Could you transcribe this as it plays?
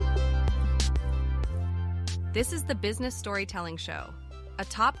This is the Business Storytelling Show, a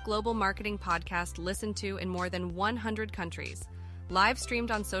top global marketing podcast listened to in more than 100 countries, live streamed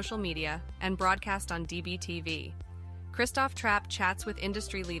on social media, and broadcast on DBTV. Christoph Trapp chats with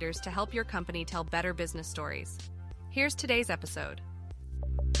industry leaders to help your company tell better business stories. Here's today's episode.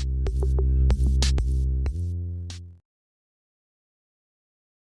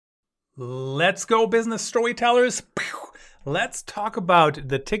 Let's go, business storytellers. Let's talk about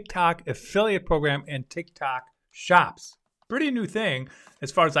the TikTok affiliate program and TikTok shops. Pretty new thing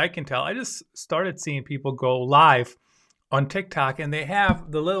as far as I can tell. I just started seeing people go live on TikTok and they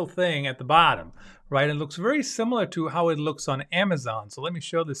have the little thing at the bottom, right? It looks very similar to how it looks on Amazon. So let me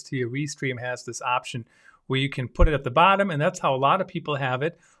show this to you. Restream has this option where you can put it at the bottom, and that's how a lot of people have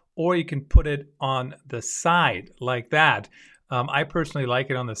it, or you can put it on the side like that. I personally like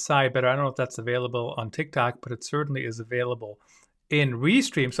it on the side better. I don't know if that's available on TikTok, but it certainly is available in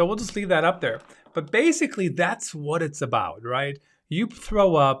Restream. So we'll just leave that up there. But basically, that's what it's about, right? You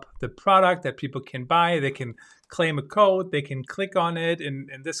throw up the product that people can buy. They can claim a code. They can click on it. In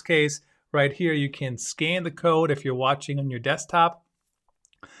this case, right here, you can scan the code if you're watching on your desktop.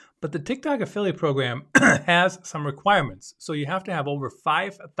 But the TikTok affiliate program has some requirements. So you have to have over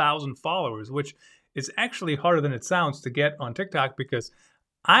 5,000 followers, which is actually harder than it sounds to get on TikTok, because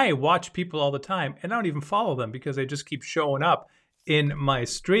I watch people all the time and I don't even follow them because they just keep showing up in my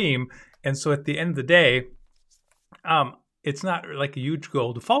stream. And so at the end of the day, it's not like a huge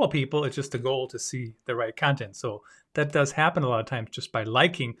goal to follow people. It's just a goal to see the right content. So that does happen a lot of times just by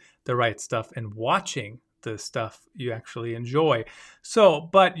liking the right stuff and watching the stuff you actually enjoy. So,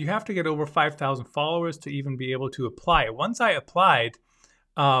 but you have to get over 5,000 followers to even be able to apply. Once I applied,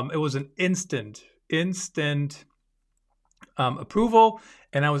 it was an instant approval,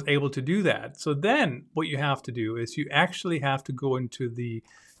 and I was able to do that. So then what you have to do is you actually have to go into the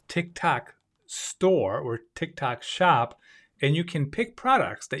TikTok store or TikTok shop, and you can pick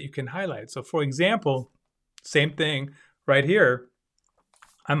products that you can highlight. So for example, same thing right here.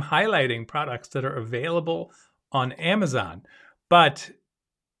 I'm highlighting products that are available on Amazon, but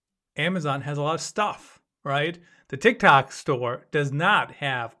Amazon has a lot of stuff, right? The TikTok store does not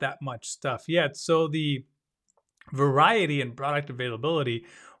have that much stuff yet. So the variety and product availability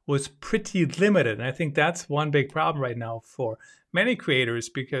was pretty limited. And I think that's one big problem right now for many creators,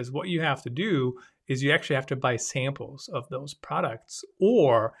 because what you have to do is you actually have to buy samples of those products,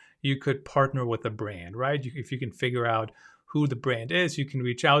 or you could partner with a brand, right? If you can figure out who the brand is, you can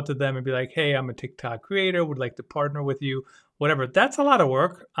reach out to them and be like, hey, I'm a TikTok creator, would like to partner with you, whatever. That's a lot of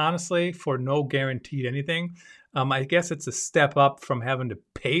work, honestly, for no guaranteed anything. I guess it's a step up from having to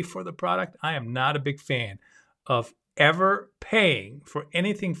pay for the product. I am not a big fan of ever paying for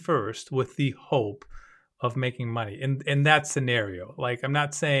anything first with the hope of making money in that scenario. Like, I'm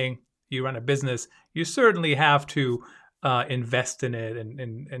not saying you run a business, you certainly have to invest in it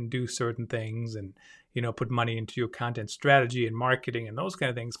and do certain things and, you know, put money into your content strategy and marketing and those kind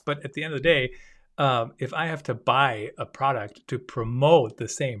of things. But at the end of the day, if I have to buy a product to promote the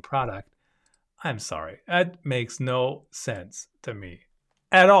same product, I'm sorry, that makes no sense to me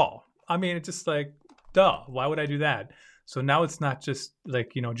at all. I mean, it's just like, duh, why would I do that? So now it's not just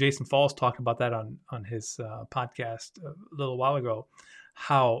like, you know, Jason Falls talked about that on his podcast a little while ago,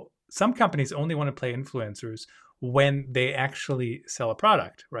 how some companies only want to play influencers when they actually sell a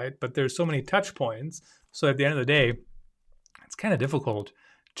product, right? But there's so many touch points. So at the end of the day, it's kind of difficult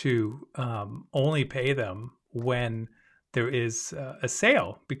to only pay them when there is a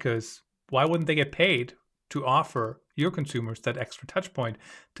sale, because why wouldn't they get paid to offer your consumers that extra touch point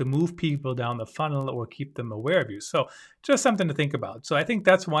to move people down the funnel or keep them aware of you? So just something to think about. So I think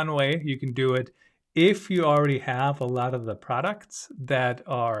that's one way you can do it. If you already have a lot of the products that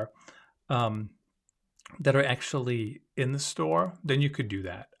are actually in the store, then you could do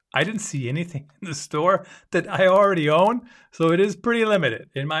that. I didn't see anything in the store that I already own, so it is pretty limited,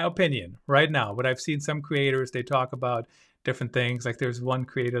 in my opinion, right now. But I've seen some creators, they talk about different things. Like there's one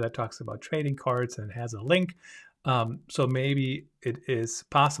creator that talks about trading cards and has a link. So maybe it is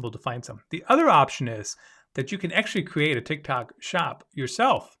possible to find some. The other option is that you can actually create a TikTok shop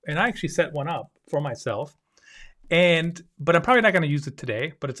yourself. And I actually set one up for myself. But I'm probably not going to use it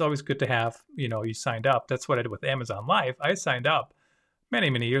today, but it's always good to have, you know, you signed up. That's what I did with Amazon Live. I signed up many,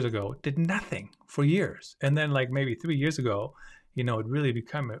 many years ago, did nothing for years. And then like maybe 3 years ago, you know, it really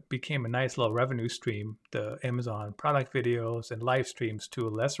became a nice little revenue stream, the Amazon product videos and live streams to a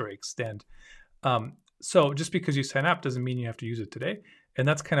lesser extent. So just because you sign up doesn't mean you have to use it today. And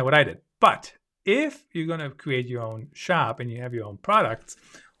that's kind of what I did. But if you're going to create your own shop and you have your own products,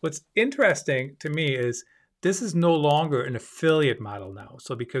 what's interesting to me is this is no longer an affiliate model now.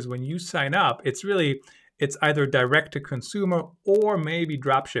 So because when you sign up, it's really it's either direct to consumer or maybe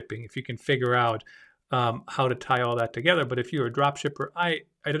drop shipping if you can figure out how to tie all that together. But if you're a drop shipper, I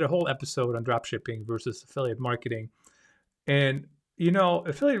did a whole episode on drop shipping versus affiliate marketing. And,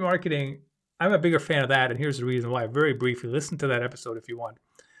 affiliate marketing, I'm a bigger fan of that. And here's the reason why. Very briefly, listen to that episode if you want.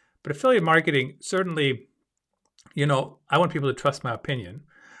 But affiliate marketing, certainly, I want people to trust my opinion.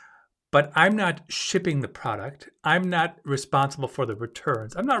 But I'm not shipping the product. I'm not responsible for the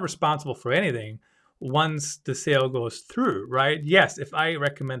returns. I'm not responsible for anything once the sale goes through, right? Yes, if I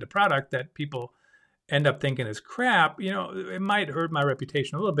recommend a product that people end up thinking is crap, it might hurt my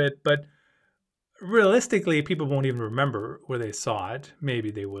reputation a little bit, but realistically, people won't even remember where they saw it.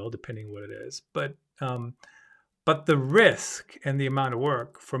 Maybe they will, depending what it is. But the risk and the amount of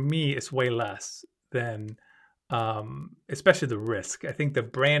work for me is way less than, especially the risk. I think the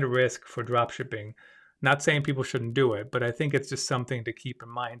brand risk for dropshipping, not saying people shouldn't do it, but I think it's just something to keep in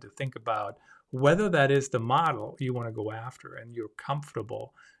mind, to think about whether that is the model you want to go after and you're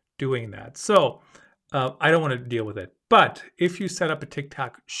comfortable doing that. So I don't want to deal with it. But if you set up a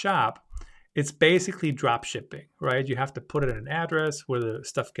TikTok shop, it's basically drop shipping, right? You have to put it in an address where the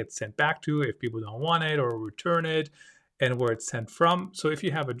stuff gets sent back to if people don't want it, or return it, and where it's sent from. So if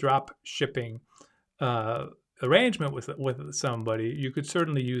you have a drop shipping arrangement with somebody, you could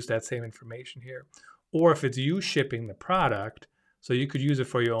certainly use that same information here. Or if it's you shipping the product, so you could use it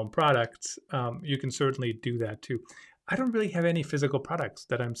for your own products, you can certainly do that too. I don't really have any physical products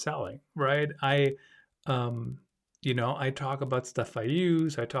that I'm selling, right? I talk about stuff I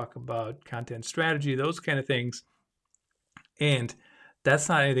use. I talk about content strategy, those kind of things. And that's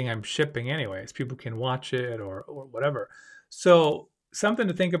not anything I'm shipping anyways. People can watch it or whatever. So something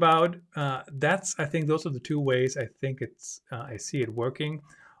to think about. I think those are the two ways I think I see it working.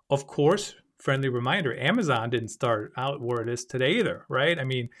 Of course, friendly reminder, Amazon didn't start out where it is today either, right? I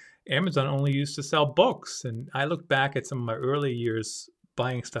mean, Amazon only used to sell books. And I look back at some of my early years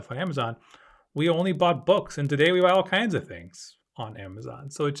buying stuff on Amazon. We only bought books, and today we buy all kinds of things on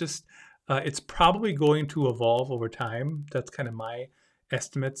Amazon. So it's probably going to evolve over time. That's kind of my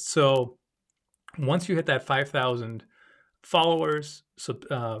estimate. So once you hit that 5,000 followers, so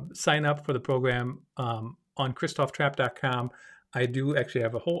sign up for the program on christophtrapp.com. I do actually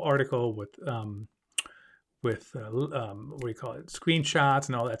have a whole article with screenshots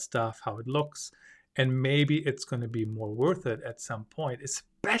and all that stuff, how it looks, and maybe it's going to be more worth it at some point,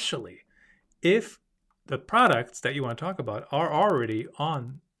 especially if the products that you want to talk about are already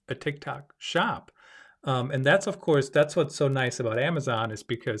on a TikTok shop. And that's what's so nice about Amazon, is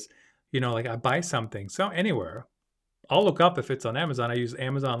because, I buy something anywhere, I'll look up if it's on Amazon. I use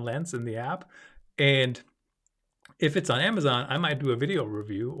Amazon Lens in the app. And if it's on Amazon, I might do a video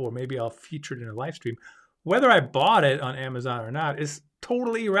review, or maybe I'll feature it in a live stream. Whether I bought it on Amazon or not is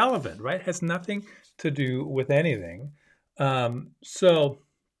totally irrelevant, right? It has nothing to do with anything. So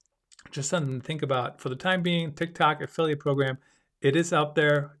just something to think about for the time being. TikTok affiliate program, it is out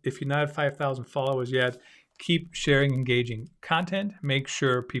there. If you're not at 5,000 followers yet, keep sharing engaging content. Make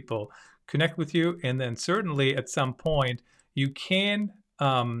sure people connect with you, and then certainly at some point you can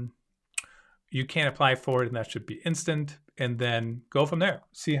apply for it, and that should be instant. And then go from there.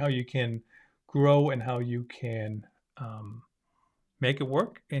 See how you can grow and how you can make it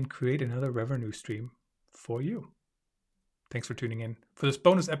work and create another revenue stream for you. Thanks for tuning in for this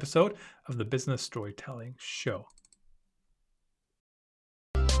bonus episode of the Business Storytelling Show.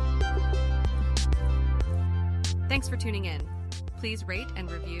 Thanks for tuning in. Please rate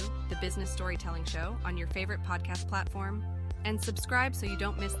and review the Business Storytelling Show on your favorite podcast platform, and subscribe so you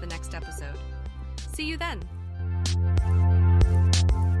don't miss the next episode. See you then.